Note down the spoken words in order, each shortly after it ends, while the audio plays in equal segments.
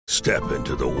Step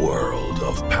into the world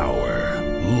of power,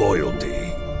 loyalty,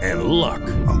 and luck.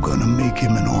 I'm gonna make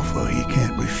him an offer he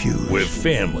can't refuse. With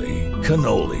family,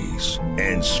 cannolis,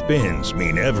 and spins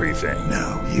mean everything.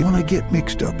 Now, you wanna get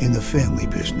mixed up in the family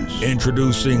business.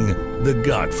 Introducing The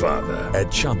Godfather at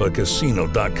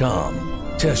ChumbaCasino.com.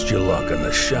 Test your luck in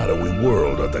the shadowy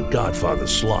world of The Godfather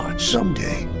slot.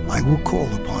 Someday, I will call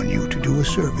upon you to do a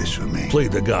service for me. Play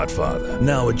The Godfather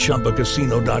now at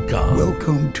ChumbaCasino.com.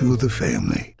 Welcome to the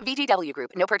family. VGW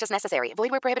Group. No purchase necessary. Void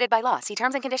where prohibited by law. See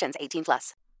terms and conditions.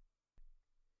 18+.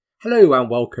 Hello and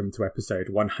welcome to episode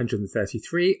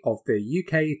 133 of the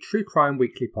UK True Crime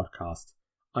Weekly podcast.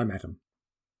 I'm Adam.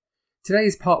 Today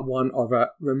is part one of a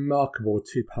remarkable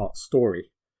two-part story,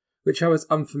 which I was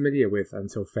unfamiliar with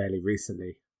until fairly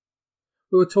recently.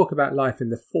 We will talk about life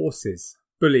in the forces,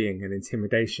 bullying and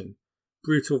intimidation,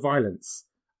 brutal violence,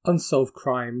 unsolved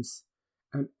crimes,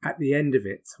 and at the end of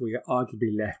it, we are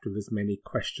arguably left with as many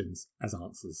questions as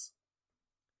answers.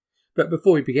 But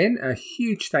before we begin, a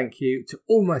huge thank you to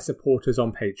all my supporters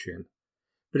on Patreon,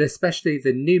 but especially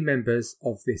the new members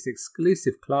of this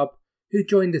exclusive club who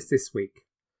joined us this week.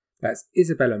 That's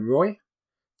Isabella Roy,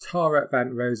 Tara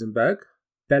Van Rosenberg,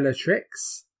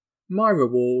 Bellatrix, Myra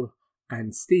Wall,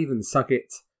 and Stephen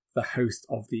Suggett, the host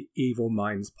of the Evil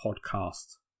Minds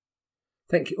podcast.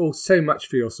 Thank you all so much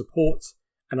for your support,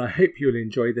 and I hope you'll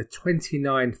enjoy the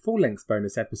 29 full-length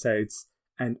bonus episodes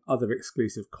and other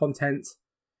exclusive content,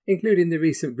 including the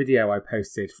recent video I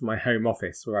posted from my home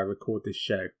office where I record this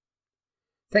show.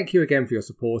 Thank you again for your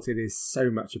support, it is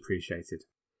so much appreciated.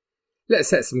 Let's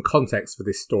set some context for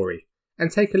this story,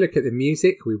 and take a look at the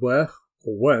music we were,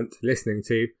 or weren't, listening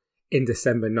to in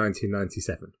December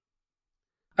 1997.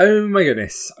 Oh my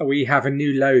goodness, we have a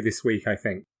new low this week, I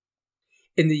think.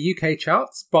 In the UK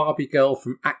charts, Barbie Girl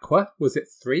from Aqua was at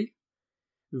 3.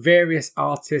 Various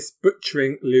artists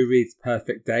butchering Lou Reed's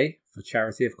Perfect Day, for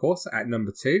charity of course, at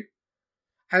number 2.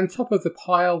 And top of the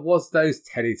pile was those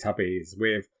Teletubbies,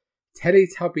 with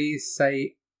Teletubbies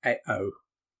Say A-O.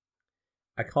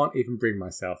 I can't even bring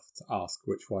myself to ask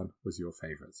which one was your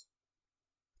favourite.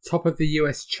 Top of the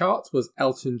US chart was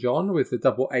Elton John with the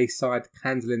double A-side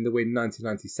Candle in the Wind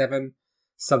 1997,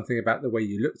 Something About the Way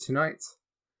You Look Tonight.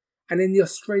 And in the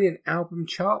Australian album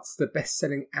charts, the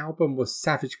best-selling album was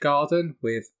Savage Garden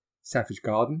with Savage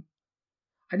Garden.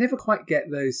 I never quite get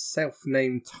those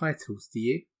self-named titles, do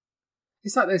you?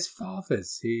 It's like those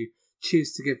fathers who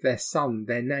choose to give their son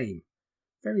their name.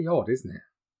 Very odd, isn't it?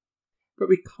 But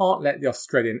we can't let the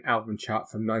Australian album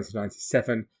chart from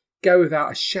 1997 go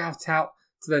without a shout-out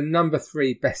to the number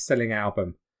 3 best-selling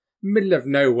album, Middle of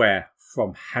Nowhere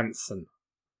from Hanson.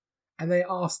 And they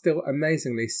are still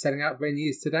amazingly selling out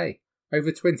venues today,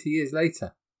 over 20 years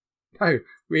later. No,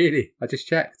 really, I just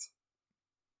checked.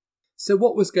 So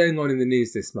what was going on in the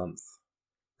news this month?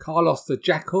 Carlos the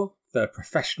Jackal, the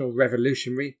professional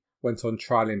revolutionary, went on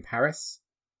trial in Paris.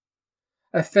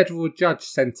 A federal judge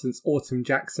sentenced Autumn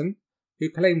Jackson, who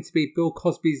claimed to be Bill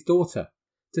Cosby's daughter,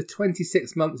 to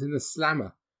 26 months in the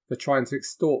slammer for trying to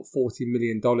extort $40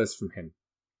 million from him.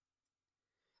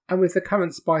 And with the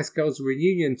current Spice Girls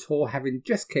reunion tour having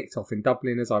just kicked off in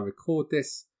Dublin as I record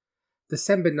this,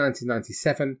 December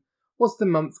 1997 was the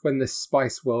month when the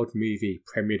Spice World movie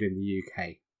premiered in the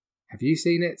UK. Have you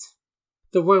seen it?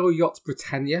 The Royal Yacht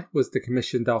Britannia was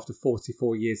decommissioned after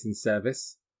 44 years in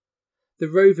service. The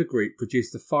Rover Group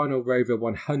produced the final Rover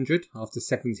 100 after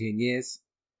 17 years.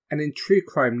 And in true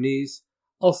crime news,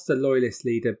 Ulster Loyalist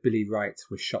leader Billy Wright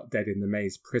was shot dead in the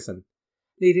Maze prison,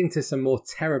 leading to some more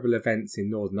terrible events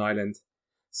in Northern Ireland,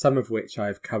 some of which I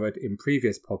have covered in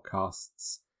previous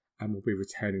podcasts and will be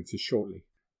returning to shortly.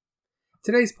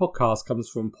 Today's podcast comes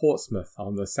from Portsmouth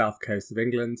on the south coast of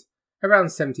England, around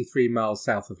 73 miles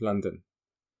south of London.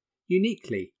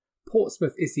 Uniquely,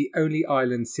 Portsmouth is the only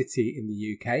island city in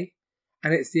the UK,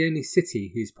 and it's the only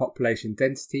city whose population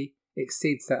density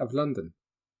exceeds that of London.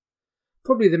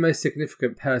 Probably the most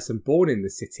significant person born in the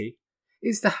city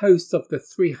is the host of the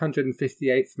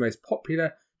 358th most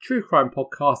popular true crime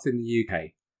podcast in the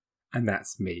UK, and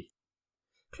that's me.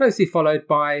 Closely followed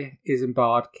by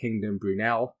Isambard Kingdom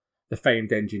Brunel, the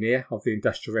famed engineer of the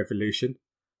Industrial Revolution.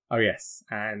 Oh yes,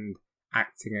 and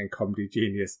acting and comedy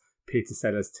genius Peter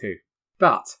Sellers too.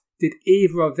 But did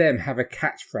either of them have a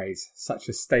catchphrase such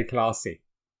as "stay classy"?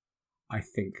 I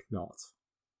think not.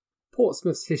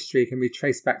 Portsmouth's history can be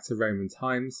traced back to Roman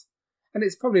times, and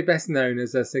it's probably best known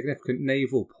as a significant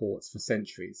naval port for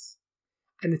centuries.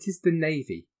 And it is the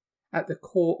Navy, at the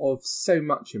core of so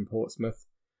much in Portsmouth,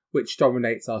 which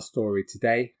dominates our story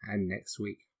today and next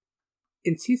week.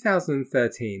 In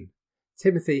 2013,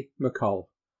 Timothy McColl,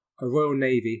 a Royal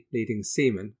Navy leading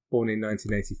seaman born in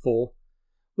 1984,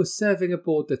 was serving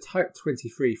aboard the Type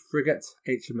 23 frigate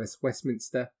HMS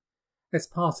Westminster as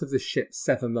part of the ship's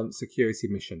 7-month security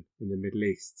mission in the Middle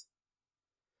East.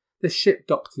 The ship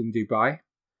docked in Dubai,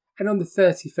 and on the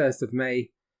 31st of May,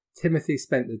 Timothy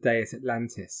spent the day at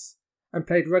Atlantis and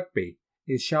played rugby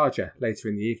in Sharjah later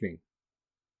in the evening.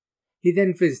 He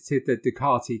then visited the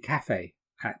Ducati Cafe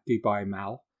at Dubai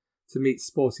Mall to meet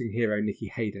sporting hero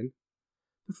Nicky Hayden,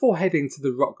 before heading to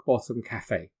the Rock Bottom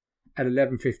Cafe at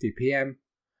 11:50 p.m,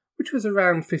 which was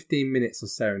around 15 minutes or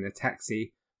so in a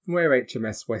taxi from where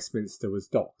HMS Westminster was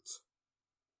docked.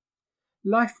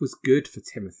 Life was good for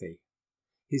Timothy.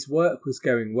 His work was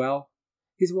going well.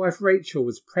 His wife Rachel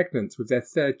was pregnant with their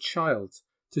third child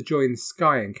to join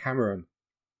Sky and Cameron.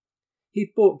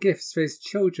 He'd bought gifts for his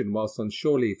children whilst on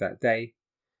shore leave that day,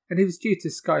 and he was due to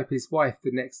Skype his wife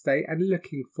the next day and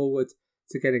looking forward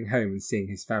to getting home and seeing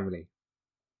his family.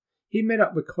 He met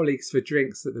up with colleagues for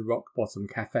drinks at the Rock Bottom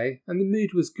Cafe, and the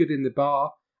mood was good in the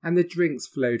bar and the drinks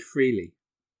flowed freely.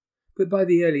 But by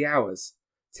the early hours,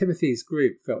 Timothy's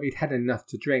group felt he'd had enough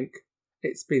to drink.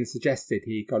 It's been suggested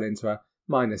he got into a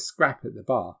minor scrap at the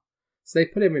bar, so they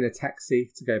put him in a taxi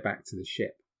to go back to the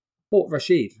ship. Port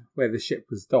Rashid, where the ship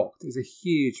was docked, is a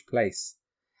huge place,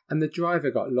 and the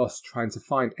driver got lost trying to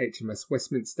find HMS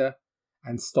Westminster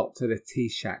and stopped at a tea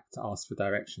shack to ask for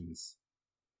directions.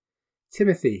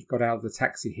 Timothy got out of the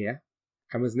taxi here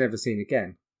and was never seen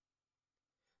again.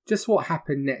 Just what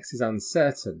happened next is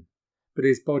uncertain, but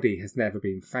his body has never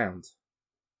been found.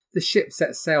 The ship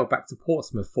set sail back to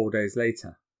Portsmouth 4 days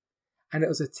later, and it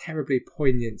was a terribly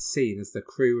poignant scene as the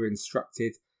crew were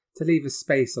instructed to leave a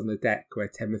space on the deck where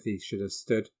Timothy should have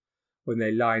stood when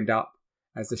they lined up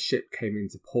as the ship came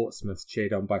into Portsmouth,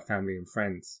 cheered on by family and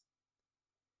friends.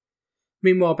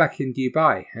 Meanwhile, back in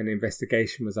Dubai, an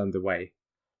investigation was underway,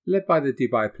 led by the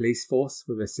Dubai Police Force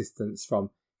with assistance from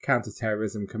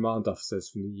counter-terrorism command officers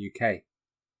from the UK.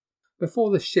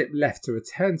 Before the ship left to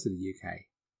return to the UK,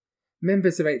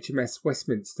 members of HMS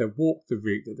Westminster walked the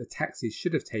route that the taxis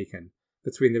should have taken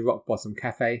between the Rock Bottom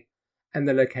Cafe and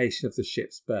the location of the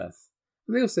ship's berth,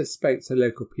 and they also spoke to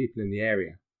local people in the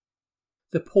area.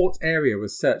 The port area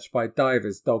was searched by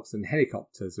divers, dogs and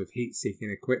helicopters with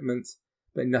heat-seeking equipment,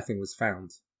 but nothing was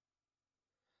found.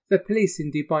 The police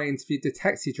in Dubai interviewed the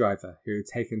taxi driver who had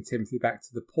taken Timothy back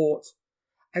to the port,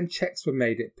 and checks were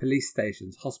made at police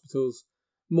stations, hospitals,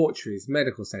 mortuaries,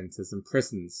 medical centres and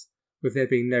prisons, with there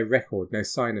being no record, no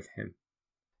sign of him.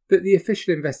 But the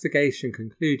official investigation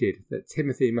concluded that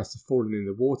Timothy must have fallen in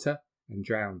the water and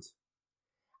drowned.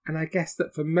 And I guess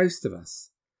that for most of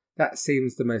us, that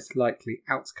seems the most likely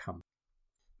outcome.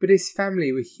 But his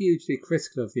family were hugely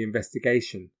critical of the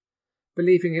investigation,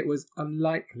 believing it was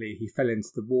unlikely he fell into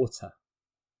the water.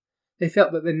 They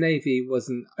felt that the Navy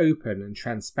wasn't open and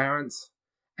transparent,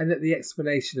 and that the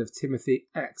explanation of Timothy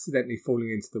accidentally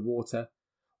falling into the water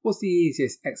was the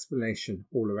easiest explanation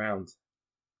all around.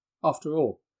 After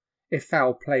all, if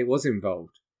foul play was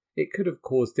involved, it could have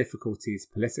caused difficulties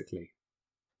politically.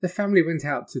 The family went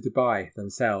out to Dubai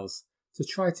themselves to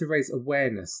try to raise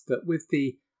awareness that with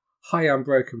the high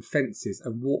unbroken fences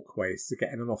and walkways to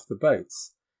get in and off the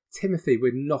boats, Timothy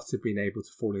would not have been able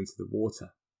to fall into the water.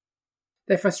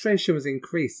 Their frustration was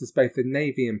increased as both the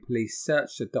Navy and police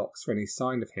searched the docks for any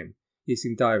sign of him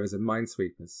using divers and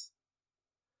minesweepers.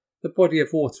 The body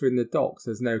of water in the docks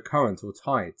has no current or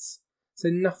tides, so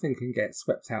nothing can get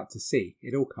swept out to sea,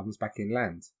 it all comes back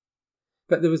inland.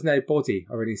 But there was no body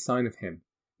or any sign of him,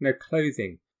 no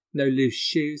clothing, no loose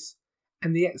shoes,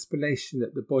 and the explanation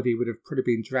that the body would have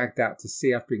probably been dragged out to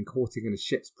sea after being caught in a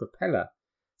ship's propeller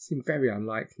seemed very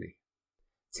unlikely.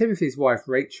 Timothy's wife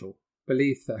Rachel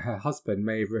believed that her husband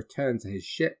may have returned to his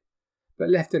ship, but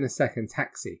left in a second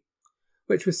taxi,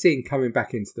 which was seen coming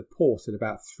back into the port at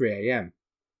about 3 a.m.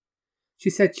 She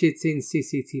said she had seen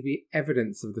CCTV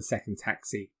evidence of the second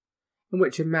taxi, in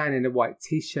which a man in a white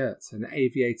t-shirt and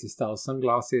aviator-style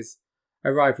sunglasses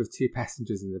arrived with 2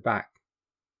 passengers in the back.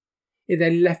 It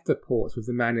then left the port with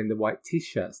the man in the white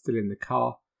t-shirt still in the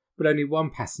car, but only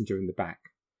 1 passenger in the back,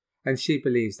 and she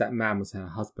believes that man was her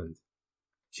husband.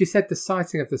 She said the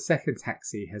sighting of the second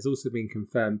taxi has also been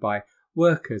confirmed by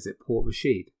workers at Port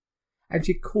Rashid, and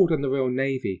she called on the Royal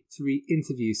Navy to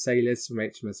re-interview sailors from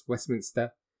HMS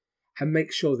Westminster and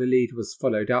make sure the lead was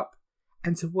followed up,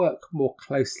 and to work more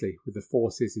closely with the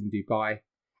forces in Dubai,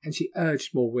 and she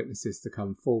urged more witnesses to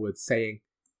come forward, saying,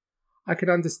 "I can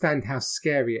understand how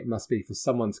scary it must be for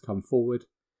someone to come forward,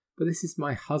 but this is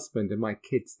my husband and my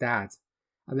kid's dad,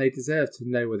 and they deserve to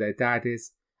know where their dad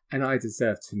is, and I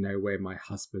deserve to know where my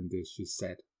husband is," she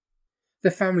said.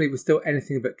 The family was still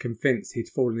anything but convinced he'd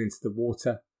fallen into the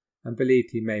water and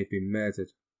believed he may have been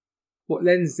murdered. What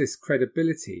lends this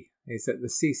credibility is that the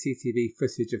CCTV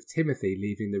footage of Timothy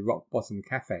leaving the Rock Bottom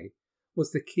Cafe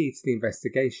was the key to the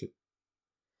investigation.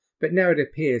 But now it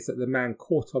appears that the man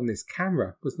caught on this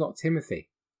camera was not Timothy.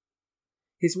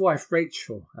 His wife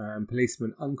Rachel and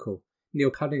policeman uncle Neil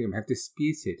Cunningham have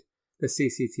disputed the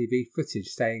CCTV footage,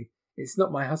 saying, "It's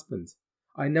not my husband.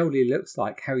 I know what he looks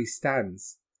like, how he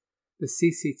stands. The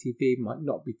CCTV might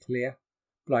not be clear,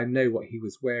 but I know what he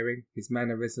was wearing, his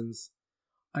mannerisms.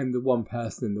 I'm the one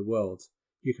person in the world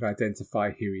who can identify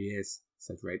who he is,"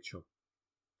 said Rachel.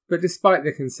 But despite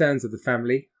the concerns of the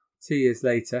family, 2 years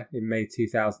later, in May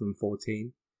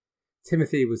 2014,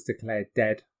 Timothy was declared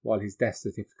dead while his death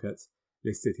certificate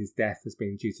listed his death as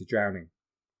being due to drowning.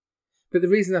 But the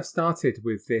reason I've started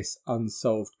with this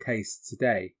unsolved case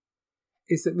today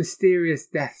is that mysterious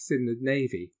deaths in the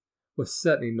Navy were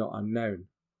certainly not unknown.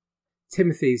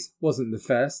 Timothy's wasn't the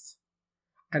first,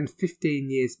 and 15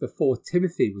 years before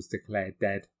Timothy was declared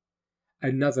dead,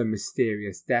 another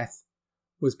mysterious death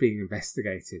was being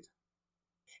investigated.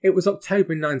 It was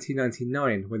October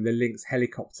 1999 when the Lynx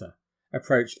helicopter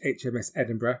approached HMS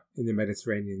Edinburgh in the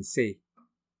Mediterranean Sea.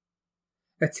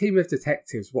 A team of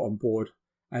detectives were on board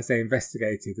as they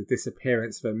investigated the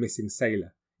disappearance of a missing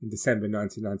sailor in December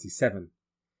 1997,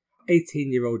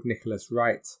 18-year-old Nicholas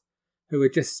Wright, who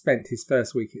had just spent his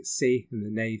first week at sea in the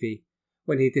Navy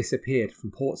when he disappeared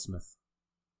from Portsmouth.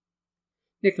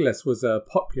 Nicholas was a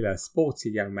popular,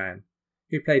 sporty young man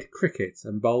who played cricket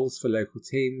and bowls for local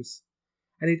teams,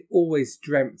 and he'd always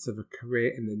dreamt of a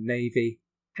career in the Navy,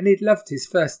 and he'd loved his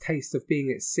first taste of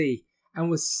being at sea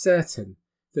and was certain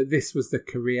that this was the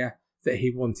career that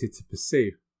he wanted to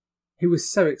pursue. He was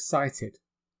so excited.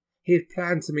 He had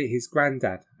planned to meet his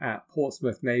granddad at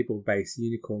Portsmouth Naval Base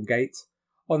Unicorn Gate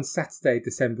on Saturday,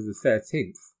 December the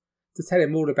 13th, to tell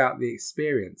him all about the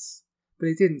experience, but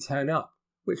he didn't turn up,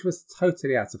 which was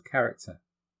totally out of character.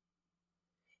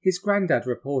 His granddad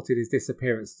reported his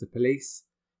disappearance to police,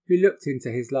 who looked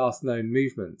into his last known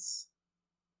movements.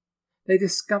 They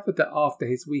discovered that after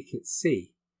his week at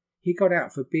sea, he got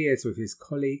out for beers with his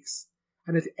colleagues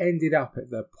and had ended up at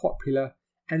the popular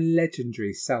and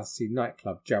legendary South Sea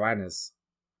nightclub Joanna's.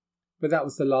 But that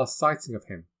was the last sighting of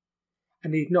him,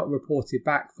 and he had not reported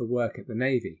back for work at the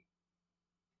Navy.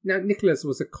 Now, Nicholas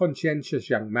was a conscientious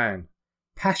young man,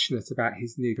 passionate about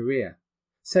his new career,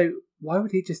 so why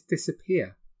would he just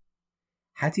disappear?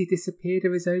 Had he disappeared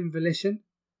of his own volition?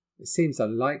 It seems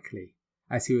unlikely,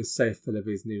 as he was so full of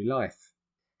his new life.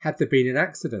 Had there been an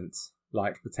accident,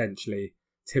 like potentially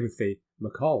Timothy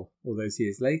McColl all those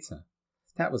years later?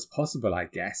 That was possible, I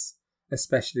guess,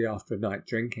 especially after a night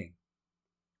drinking.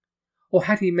 Or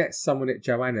had he met someone at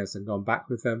Joanna's and gone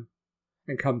back with them,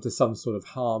 and come to some sort of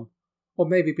harm, or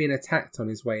maybe been attacked on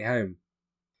his way home?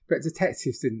 But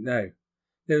detectives didn't know.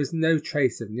 There was no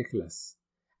trace of Nicholas,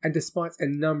 and despite a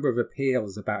number of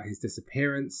appeals about his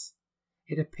disappearance,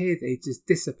 it appeared that he just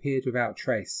disappeared without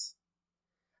trace.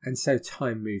 And so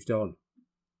time moved on.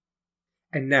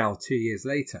 And now, 2 years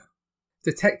later,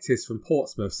 detectives from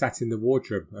Portsmouth sat in the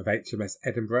wardroom of HMS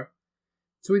Edinburgh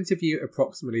to interview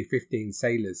approximately 15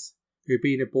 sailors who had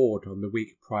been aboard on the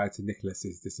week prior to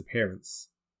Nicholas's disappearance.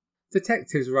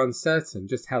 Detectives were uncertain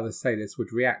just how the sailors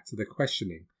would react to the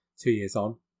questioning 2 years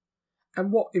on,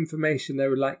 and what information they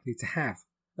were likely to have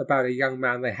about a young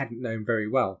man they hadn't known very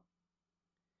well.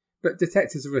 But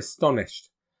detectives were astonished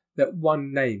that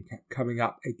one name kept coming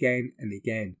up again and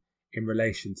again in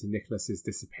relation to Nicholas's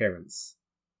disappearance.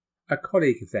 A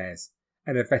colleague of theirs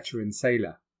and a veteran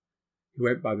sailor who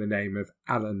went by the name of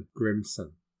Alan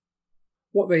Grimson.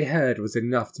 What they heard was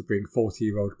enough to bring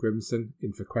 40-year-old Grimson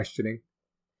in for questioning,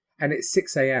 and at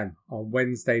 6 a.m. on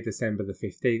Wednesday, December the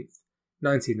 15th,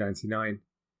 1999,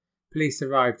 police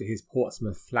arrived at his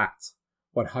Portsmouth flat,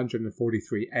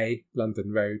 143A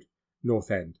London Road, North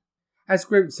End. As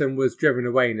Grimson was driven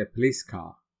away in a police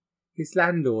car, his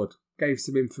landlord gave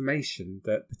some information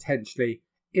that potentially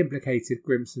implicated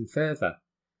Grimson further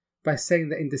by saying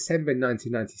that in December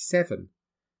 1997,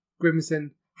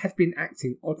 Grimson had been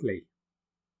acting oddly.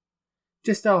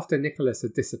 Just after Nicholas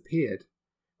had disappeared,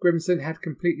 Grimson had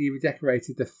completely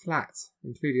redecorated the flat,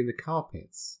 including the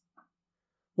carpets.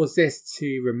 Was this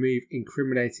to remove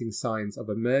incriminating signs of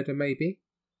a murder, maybe?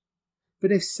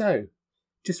 But if so,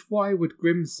 just why would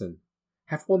Grimson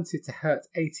have wanted to hurt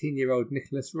 18-year-old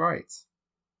Nicholas Wright?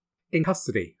 In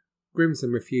custody,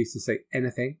 Grimson refused to say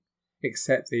anything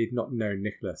except that he had not known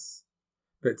Nicholas,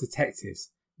 but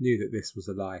detectives knew that this was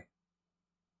a lie.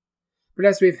 But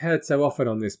as we've heard so often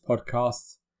on this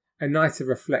podcast, a night of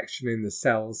reflection in the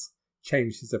cells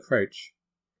changed his approach,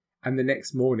 and the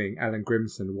next morning Alan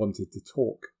Grimson wanted to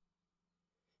talk.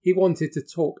 He wanted to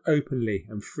talk openly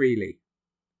and freely.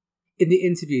 In the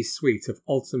interview suite of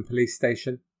Alton Police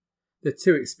Station, the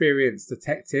two experienced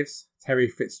detectives, Terry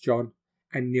Fitzjohn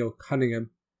and Neil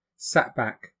Cunningham, sat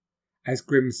back as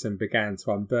Grimson began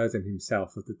to unburden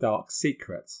himself of the dark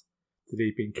secret that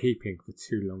he'd been keeping for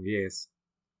 2 long years.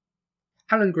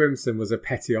 Alan Grimson was a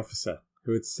petty officer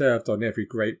who had served on every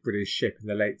great British ship in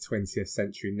the late 20th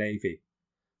century Navy,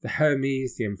 the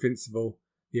Hermes, the Invincible,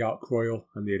 the Ark Royal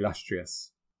and the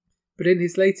Illustrious. But in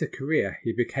his later career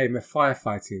he became a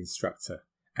firefighting instructor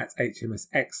at HMS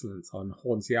Excellent on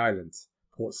Hornsey Island,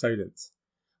 Port Solent,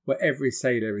 where every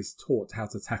sailor is taught how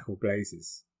to tackle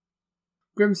blazes.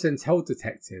 Grimson told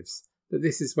detectives that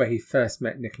this is where he first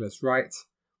met Nicholas Wright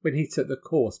when he took the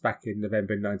course back in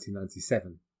November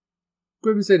 1997.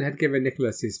 Grimson had given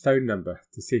Nicholas his phone number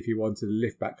to see if he wanted to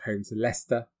live back home to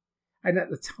Leicester, and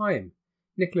at the time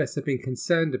Nicholas had been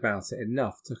concerned about it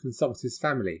enough to consult his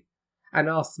family and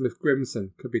asked them if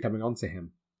Grimson could be coming on to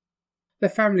him. The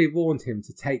family warned him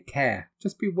to take care,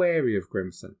 just be wary of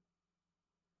Grimson.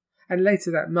 And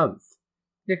later that month,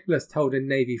 Nicholas told a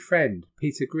Navy friend,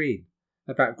 Peter Green,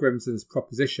 about Grimson's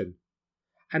proposition,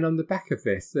 and on the back of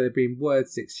this there had been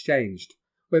words exchanged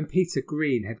when Peter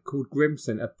Green had called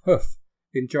Grimson a puff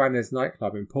in Joanna's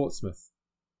nightclub in Portsmouth.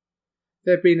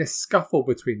 There had been a scuffle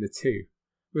between the two,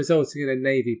 resulting in a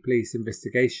Navy police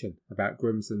investigation about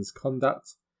Grimson's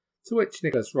conduct, to which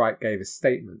Nicholas Wright gave a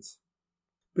statement.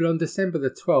 But on December the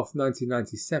 12th,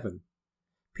 1997,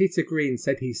 Peter Green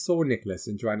said he saw Nicholas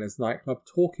in Joanna's nightclub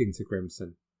talking to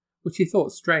Grimson, which he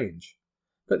thought strange,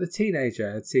 but the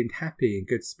teenager had seemed happy in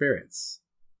good spirits.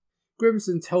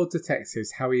 Grimson told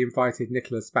detectives how he invited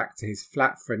Nicholas back to his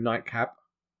flat for a nightcap.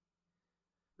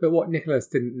 But what Nicholas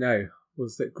didn't know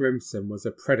was that Grimson was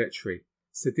a predatory,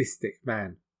 sadistic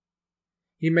man.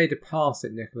 He made a pass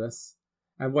at Nicholas,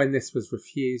 and when this was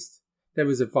refused, there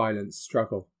was a violent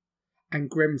struggle, and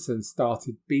Grimson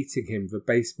started beating him with a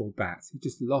baseball bat. He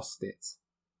just lost it.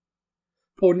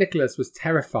 Poor Nicholas was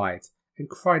terrified and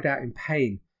cried out in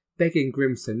pain, begging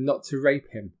Grimson not to rape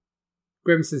him.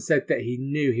 Grimson said that he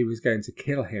knew he was going to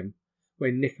kill him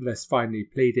when Nicholas finally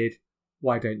pleaded,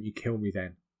 "Why don't you kill me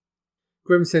then?"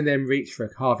 Grimson then reached for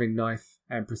a carving knife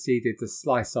and proceeded to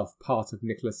slice off part of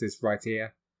Nicholas's right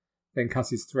ear, then cut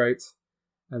his throat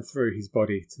and threw his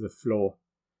body to the floor,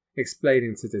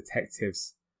 explaining to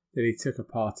detectives that he took a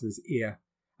part of his ear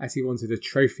as he wanted a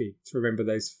trophy to remember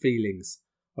those feelings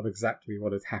of exactly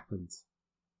what had happened.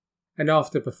 And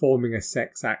after performing a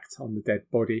sex act on the dead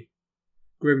body,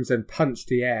 Grimson punched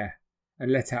the air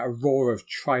and let out a roar of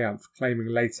triumph, claiming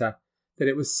later that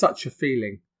it was such a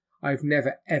feeling. I've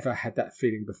never ever had that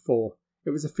feeling before. It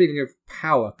was a feeling of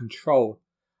power, control.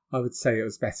 I would say it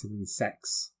was better than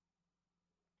sex.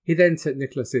 He then took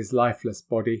Nicholas's lifeless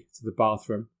body to the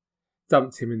bathroom,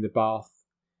 dumped him in the bath,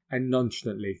 and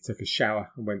nonchalantly took a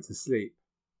shower and went to sleep.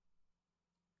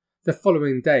 The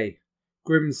following day,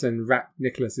 Grimson wrapped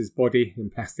Nicholas's body in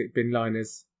plastic bin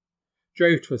liners,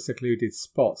 drove to a secluded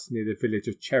spot near the village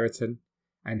of Cheriton,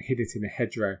 and hid it in a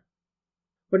hedgerow.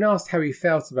 When asked how he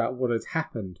felt about what had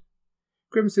happened,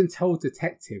 Grimson told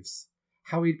detectives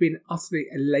how he'd been utterly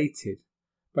elated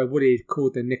by what he had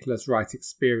called the Nicholas Wright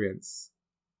experience.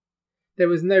 There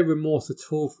was no remorse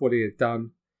at all for what he had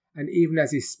done, and even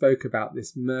as he spoke about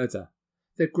this murder,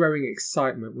 the growing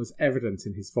excitement was evident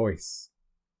in his voice.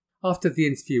 After the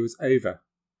interview was over,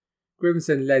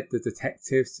 Grimson led the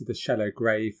detectives to the shallow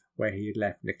grave where he had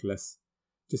left Nicholas,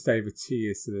 just over 2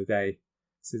 years to the day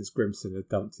since Grimson had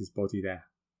dumped his body there.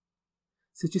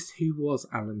 So just who was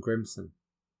Alan Grimson?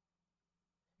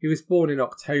 He was born in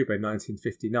October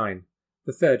 1959,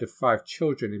 the third of 5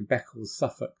 children in Beccles,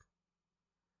 Suffolk.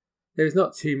 There is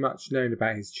not too much known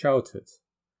about his childhood.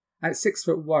 At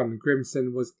 6'1",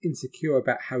 Grimson was insecure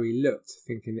about how he looked,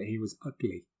 thinking that he was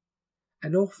ugly.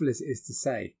 And awful as it is to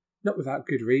say, not without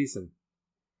good reason.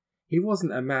 He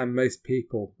wasn't a man most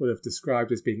people would have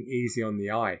described as being easy on the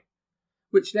eye,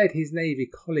 which led his Navy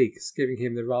colleagues giving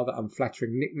him the rather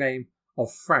unflattering nickname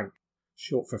of Frank,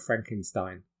 short for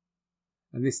Frankenstein.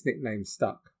 And this nickname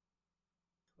stuck.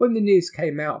 When the news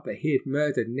came out that he had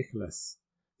murdered Nicholas,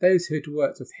 those who had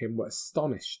worked with him were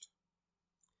astonished.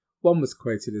 One was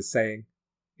quoted as saying,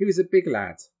 "He was a big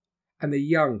lad, and the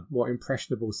young, more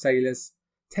impressionable sailors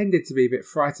tended to be a bit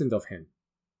frightened of him.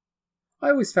 I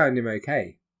always found him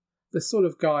okay, the sort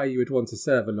of guy you would want to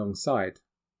serve alongside,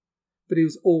 but he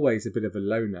was always a bit of a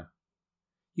loner.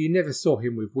 You never saw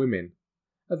him with women,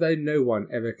 although no one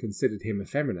ever considered him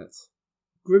effeminate.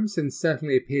 Grimson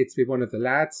certainly appeared to be one of the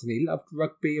lads, and he loved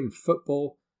rugby and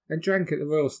football and drank at the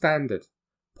Royal Standard,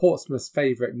 Portsmouth's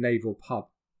favourite naval pub.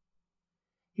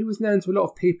 He was known to a lot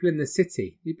of people in the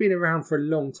city. He'd been around for a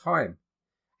long time,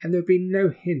 and there had been no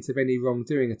hint of any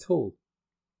wrongdoing at all.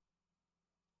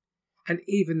 And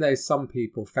even though some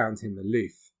people found him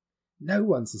aloof, no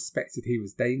one suspected he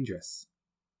was dangerous.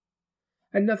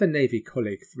 Another Navy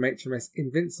colleague from HMS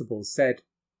Invincible said,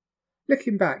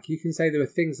 "Looking back, you can say there were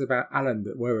things about Alan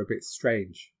that were a bit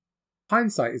strange.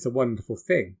 Hindsight is a wonderful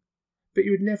thing, but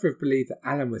you would never have believed that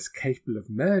Alan was capable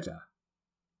of murder.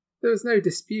 There was no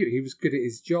dispute he was good at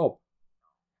his job.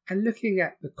 And looking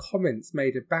at the comments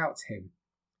made about him,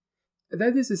 though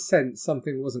there's a sense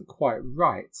something wasn't quite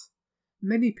right,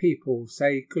 many people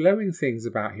say glowing things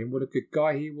about him, what a good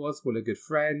guy he was, what a good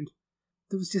friend.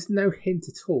 There was just no hint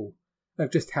at all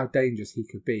of just how dangerous he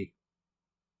could be.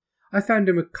 I found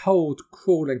him a cold,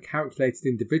 cruel and calculated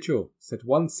individual," said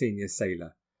one senior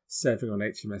sailor serving on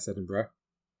HMS Edinburgh.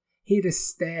 "He had a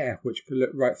stare which could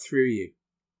look right through you.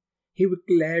 He would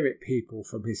glare at people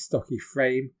from his stocky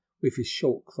frame with his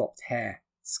short cropped hair.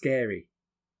 Scary.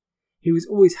 He was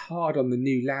always hard on the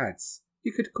new lads.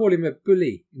 You could call him a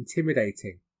bully,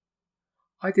 intimidating.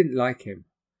 I didn't like him,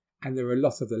 and there are a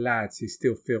lot of the lads who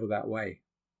still feel that way."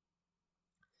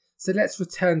 So let's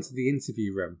return to the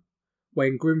interview room,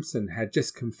 when Grimson had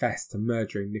just confessed to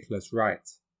murdering Nicholas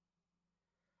Wright.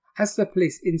 As the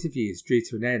police interviews drew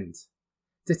to an end,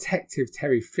 Detective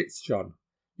Terry Fitzjohn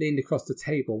leaned across the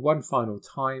table one final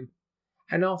time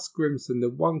and asked Grimson the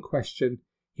one question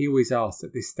he always asked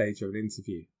at this stage of an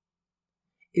interview.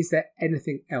 "Is there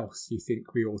anything else you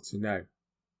think we ought to know?"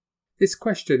 This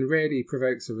question rarely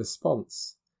provokes a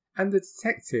response, and the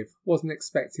detective wasn't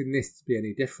expecting this to be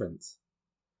any different.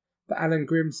 But Alan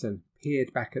Grimson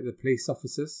peered back at the police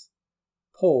officers,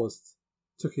 paused,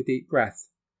 took a deep breath,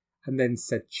 and then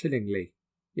said chillingly,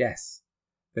 "Yes,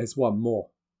 there's one more."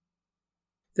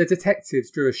 The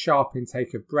detectives drew a sharp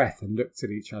intake of breath and looked at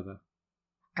each other.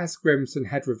 As Grimson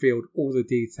had revealed all the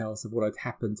details of what had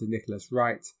happened to Nicholas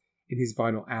Wright in his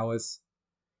final hours,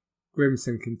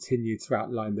 Grimson continued to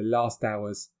outline the last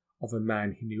hours of a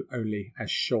man he knew only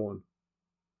as Sean.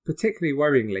 Particularly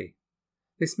worryingly,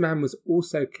 this man was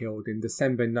also killed in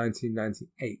December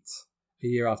 1998, a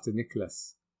year after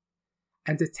Nicholas,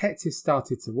 and detectives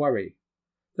started to worry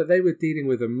that they were dealing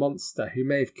with a monster who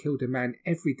may have killed a man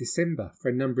every December for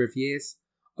a number of years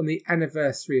on the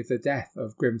anniversary of the death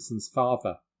of Grimson's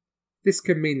father. This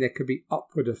could mean there could be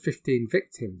upward of 15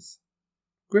 victims.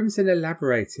 Grimson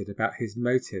elaborated about his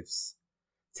motives,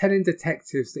 telling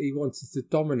detectives that he wanted to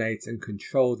dominate and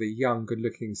control the young,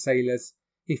 good-looking sailors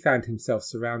he found himself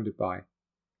surrounded by,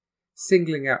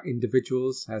 singling out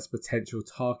individuals as potential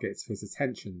targets for his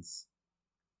attentions.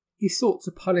 He sought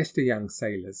to punish the young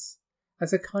sailors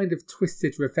as a kind of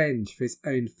twisted revenge for his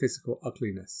own physical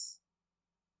ugliness.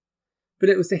 But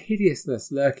it was the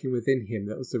hideousness lurking within him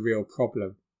that was the real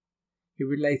problem. He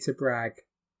would later brag,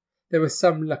 "There were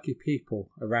some lucky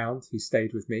people around who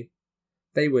stayed with me.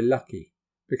 They were lucky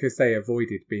because they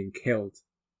avoided being killed."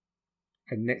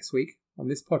 And next week on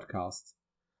this podcast,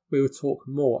 we will talk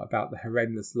more about the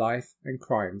horrendous life and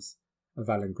crimes of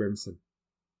Alan Grimson.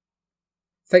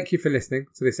 Thank you for listening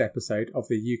to this episode of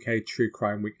the UK True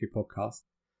Crime Weekly podcast.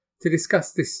 To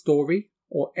discuss this story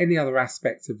or any other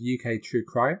aspect of UK true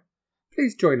crime,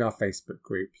 please join our Facebook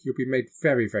group. You'll be made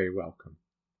very, very welcome.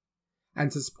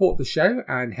 And to support the show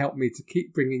and help me to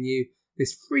keep bringing you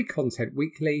this free content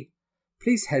weekly,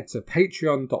 please head to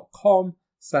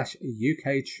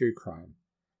patreon.com/UKTrueCrime.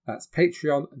 That's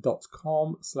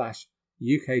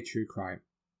patreon.com/UKTrueCrime,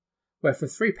 where for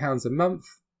 £3 a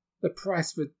month, the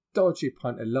price of a dodgy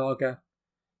pint of lager,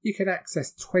 you can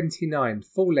access 29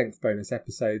 full-length bonus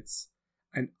episodes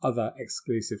and other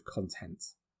exclusive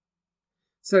content.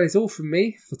 So that's all from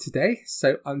me for today.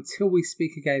 So until we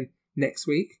speak again next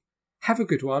week, have a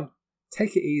good one,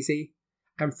 take it easy,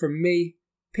 and from me,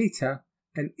 Peter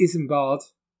and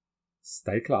Isambard,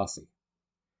 stay classy.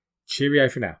 Cheerio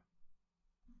for now.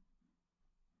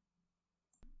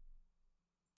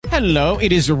 Hello,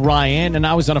 it is Ryan, and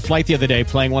I was on a flight the other day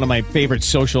playing one of my favorite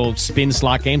social spin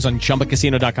slot games on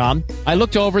ChumbaCasino.com. I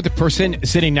looked over at the person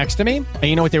sitting next to me, and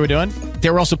you know what they were doing? They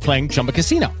were also playing Chumba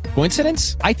Casino.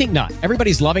 Coincidence? I think not.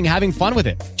 Everybody's loving having fun with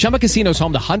it. Chumba Casino is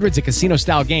home to hundreds of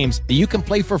casino-style games that you can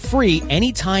play for free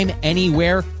anytime,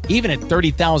 anywhere, even at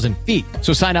 30,000 feet.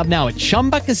 So sign up now at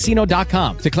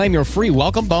ChumbaCasino.com to claim your free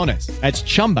welcome bonus. That's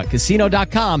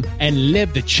ChumbaCasino.com and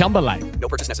live the Chumba life. No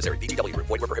purchase necessary. VGW Group.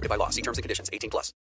 Void where prohibited by law. See terms and conditions. 18+.